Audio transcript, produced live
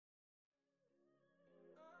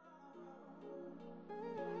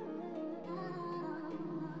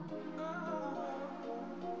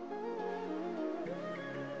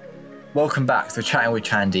Welcome back to Chatting with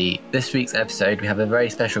Chandy. This week's episode, we have a very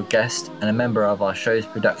special guest and a member of our show's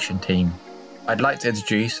production team. I'd like to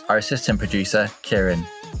introduce our assistant producer, Kieran.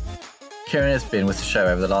 Kieran has been with the show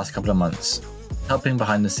over the last couple of months, helping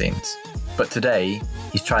behind the scenes. But today,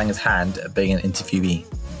 he's trying his hand at being an interviewee,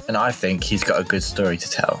 and I think he's got a good story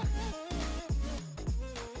to tell.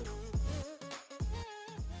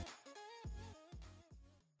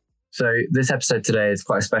 So this episode today is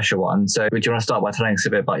quite a special one. So would you want to start by telling us a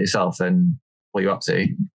bit about yourself and what you're up to?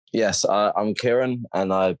 Yes, I'm Kieran,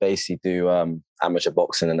 and I basically do amateur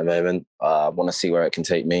boxing in the moment. I want to see where it can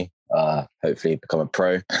take me, hopefully become a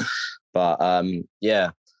pro. But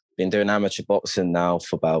been doing amateur boxing now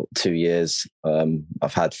for about 2 years.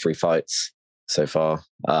 I've had 3 fights so far.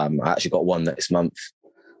 I actually got one next month.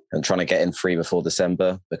 I'm trying to get in 3 before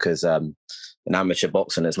December because in amateur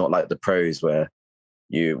boxing, it's not like the pros where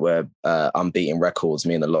unbeaten records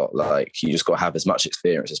mean a lot. Like, you just got to have as much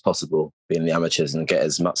experience as possible being the amateurs and get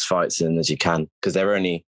as much fights in as you can, because they're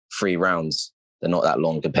only 3 rounds. They're not that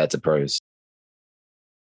long compared to pros.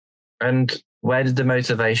 And where did the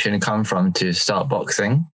motivation come from to start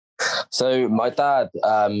boxing? So my dad,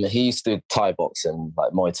 he used to do Thai boxing,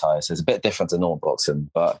 like Muay Thai. So it's a bit different to normal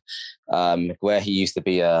boxing, but where he used to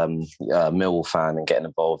be a Millwall fan and getting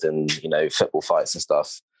involved in, football fights and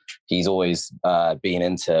stuff, he's always been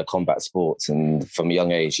into combat sports, and from a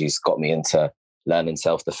young age, he's got me into learning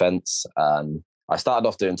self-defense. I started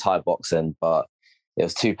off doing Thai boxing, but it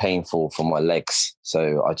was too painful for my legs,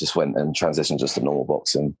 so I just went and transitioned just to normal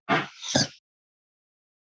boxing.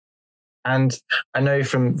 And I know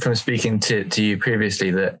from speaking to you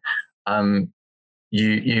previously that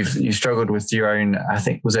you've struggled with your own, I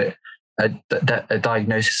think, was it a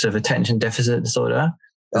diagnosis of attention deficit disorder?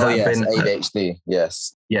 Yes, ADHD,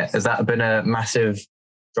 yes. Yeah, has that been a massive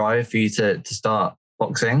drive for you to start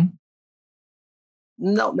boxing?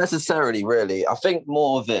 Not necessarily, really. I think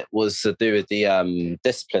more of it was to do with the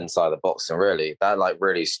discipline side of boxing, really. That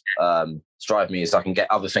really strive me so I can get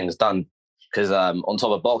other things done. Because on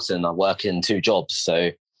top of boxing, I work in 2 jobs.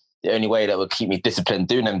 So the only way that would keep me disciplined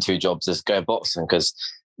doing them 2 jobs is go boxing. Because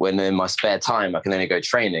when in my spare time, I can only go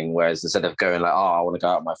training. Whereas instead of going like, I want to go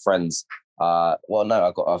out with my friends, I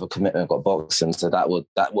have a commitment, I've got boxing. So that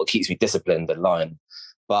what keeps me disciplined and line.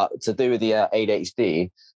 But to do with the ADHD,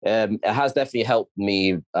 it has definitely helped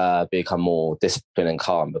me become more disciplined and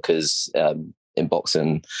calm, because in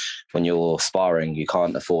boxing, when you're sparring, you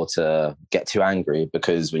can't afford to get too angry,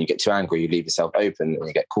 because when you get too angry, you leave yourself open and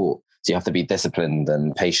you get caught. So you have to be disciplined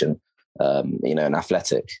and patient, and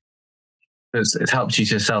athletic. It's helped you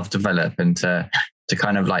to self-develop and to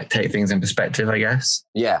kind of like take things in perspective, I guess.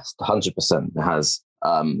 Yes, 100%. It has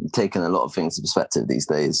taken a lot of things in perspective these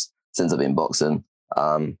days since I've been boxing.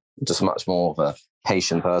 Just much more of a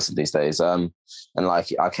patient person these days. And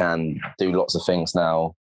I can do lots of things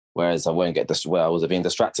now, whereas I won't get I was being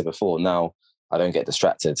distracted before. Now I don't get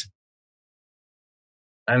distracted.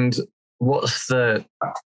 And what's the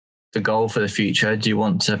goal for the future? Do you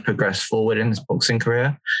want to progress forward in this boxing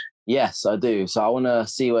career? Yes, I do. So I want to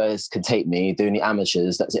see where this can take me doing the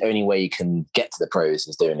amateurs. That's the only way you can get to the pros,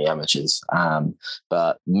 is doing the amateurs.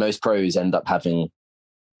 But most pros end up having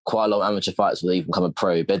quite a lot of amateur fights will even become a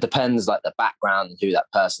pro. But it depends, like, the background and who that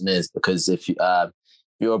person is. Because if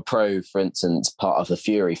you're a pro, for instance, part of the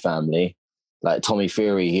Fury family, like Tommy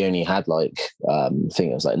Fury, he only had I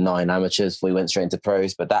think it was 9 amateurs before he went straight into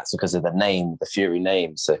pros. But that's because of the name, the Fury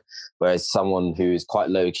name. So whereas someone who's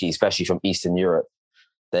quite low key, especially from Eastern Europe,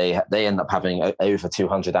 they end up having over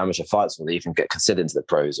 200 amateur fights before they even get considered into the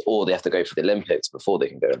pros, or they have to go for the Olympics before they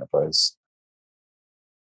can go in the pros.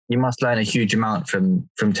 You must learn a huge amount from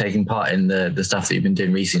taking part in the stuff that you've been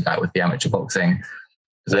doing recently, like with the amateur boxing.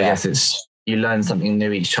 Because I guess you learn something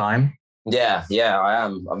new each time. Yeah, I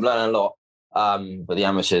am. I'm learning a lot with the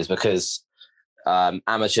amateurs, because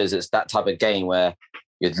amateurs, it's that type of game where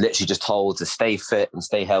you're literally just told to stay fit and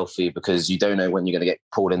stay healthy, because you don't know when you're going to get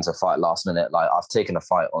pulled into a fight last minute. Like, I've taken a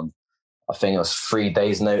fight on, I think it was 3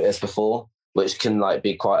 days notice before, which can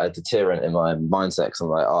be quite a deterrent in my mindset, because I'm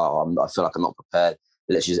like, I feel like I'm not prepared.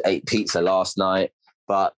 I literally just ate pizza last night.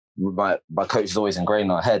 But my coach is always ingrained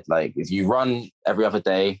in our head, like, if you run every other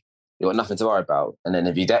day, you've got nothing to worry about. And then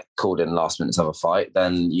if you get called in last minute of a fight,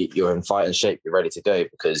 then you're in fighting shape, you're ready to go,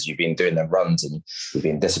 because you've been doing them runs and you've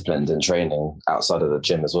been disciplined and training outside of the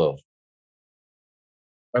gym as well.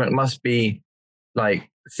 And it must be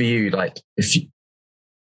for you, if you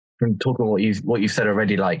from talking what you've said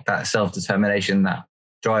already, like that self-determination, that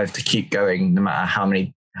drive to keep going no matter how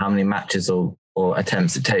many matches or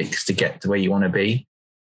attempts it takes to get to where you want to be.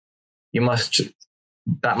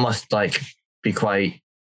 That must be quite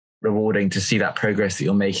rewarding to see that progress that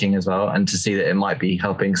you're making as well, and to see that it might be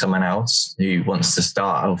helping someone else who wants to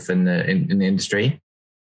start off in the industry.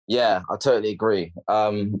 Yeah, I totally agree.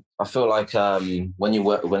 I feel like when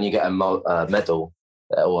you get a medal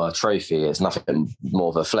or a trophy, it's nothing more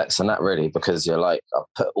of a flex than that, really, because you're like, I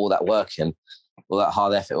put all that work in, all that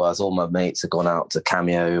hard effort. Whereas all my mates have gone out to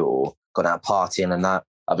Cameo or gone out partying and that.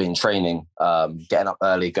 I've been training, getting up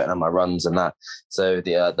early, getting on my runs and that. So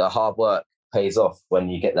the hard work pays off when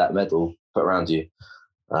you get that medal put around you,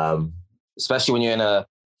 especially when you're in a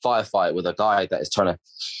firefight with a guy that is trying to,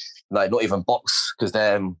 like, not even box, because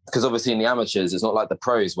obviously in the amateurs, it's not like the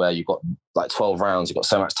pros where you've got like 12 rounds, you've got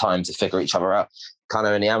so much time to figure each other out. Kind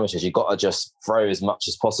of in the amateurs, you've got to just throw as much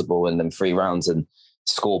as possible in them 3 rounds and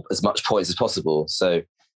score as much points as possible. So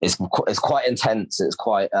it's quite intense. It's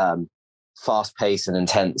quite fast paced and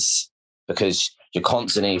intense, because you're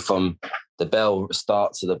constantly, from the bell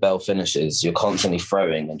start to the bell finishes, you're constantly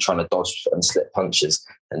throwing and trying to dodge and slip punches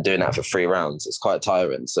and doing that for 3 rounds. It's quite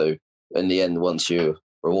tiring. So in the end, once you're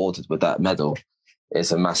rewarded with that medal,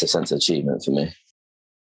 it's a massive sense of achievement for me.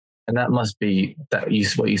 And that must be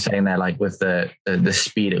what you're saying there, like with the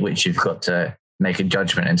speed at which you've got to make a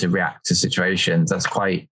judgment and to react to situations. That's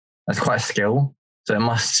quite a skill. So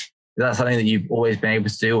is that something that you've always been able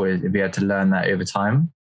to do, or have you had to learn that over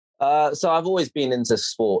time? So I've always been into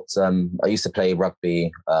sports. I used to play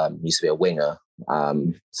rugby, used to be a winger.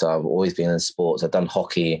 So I've always been in sports. I've done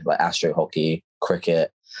hockey, like astro hockey,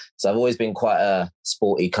 cricket. So I've always been quite a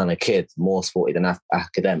sporty kind of kid, more sporty than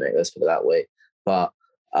academic, let's put it that way. But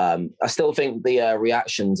I still think the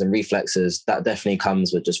reactions and reflexes, that definitely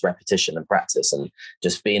comes with just repetition and practice, and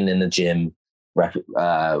just being in the gym,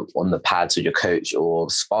 on the pads with your coach, or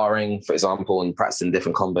sparring, for example, and practicing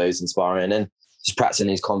different combos and sparring, and just practicing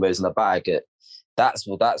these combos in the bag. That's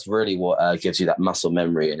really what gives you that muscle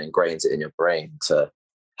memory and ingrains it in your brain to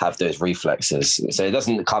have those reflexes. So it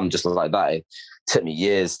doesn't come just like that. It took me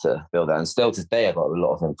years to build that, and still today I've got a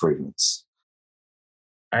lot of improvements.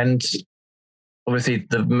 And obviously,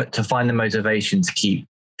 to find the motivation to keep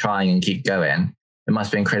trying and keep going, it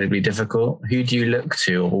must be incredibly difficult. Who do you look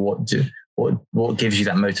to, or what gives you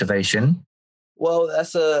that motivation? Well,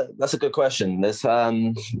 that's a good question. There's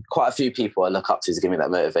quite a few people I look up to give me that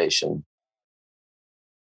motivation.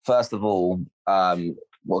 First of all,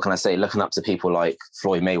 what can I say? Looking up to people like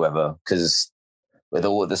Floyd Mayweather, because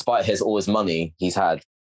despite all his money he's had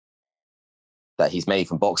that he's made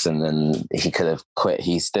from boxing, and he could have quit,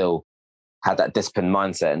 he still had that disciplined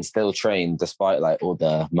mindset and still trained despite like all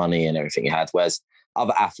the money and everything he had. Whereas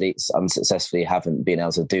other athletes unsuccessfully haven't been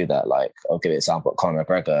able to do that. Like, I'll give you an example, Conor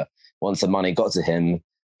McGregor. Once the money got to him,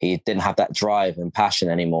 he didn't have that drive and passion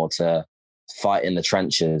anymore to fight in the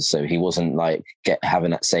trenches. So he wasn't like having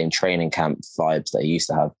that same training camp vibes that he used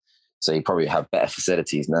to have. So he probably have better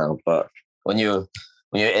facilities now. But when you're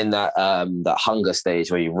in that hunger stage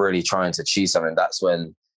where you're really trying to achieve something, that's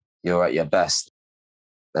when you're at your best.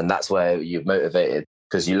 And that's where you're motivated,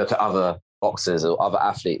 because you look at other boxers or other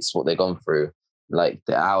athletes, what they've gone through, like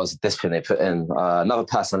the hours of discipline they put in. Another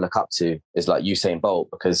person I look up to is like Usain Bolt,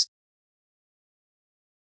 because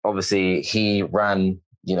obviously he ran,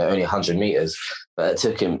 only 100 meters, but it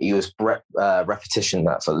took him, he was repetition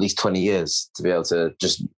that for at least 20 years to be able to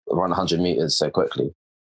just run 100 meters so quickly.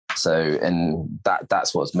 So, and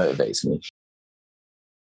that's what motivates me.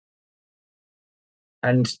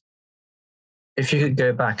 And if you could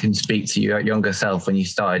go back and speak to your younger self when you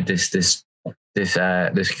started this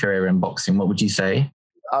career in boxing, what would you say?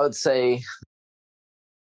 I would say,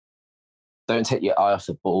 don't take your eye off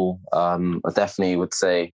the ball. I definitely would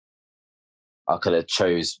say I could have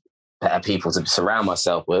chose better people to surround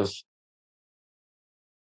myself with.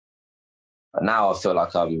 But now I feel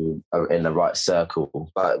like I'm in the right circle.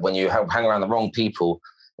 But when you hang around the wrong people,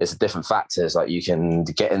 it's different factors. Like, you can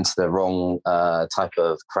get into the wrong type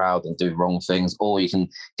of crowd and do wrong things, or you can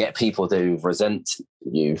get people to resent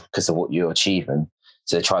you because of what you're achieving.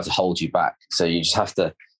 So they try to hold you back. So you just have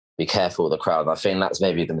to be careful of the crowd. I think that's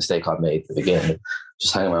maybe the mistake I made at the beginning,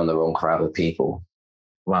 just hang around the wrong crowd of people.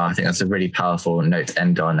 Wow, I think that's a really powerful note to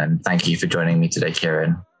end on. And thank you for joining me today,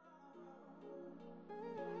 Kieran.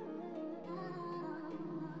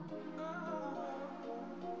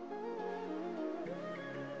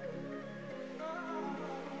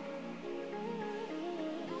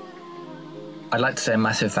 I'd like to say a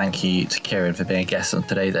massive thank you to Kieran for being a guest on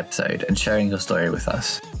today's episode and sharing your story with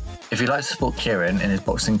us. If you'd like to support Kieran in his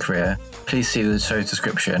boxing career, please see the show's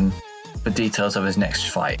description for details of his next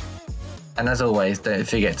fight. And as always, don't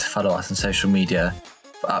forget to follow us on social media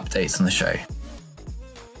for updates on the show.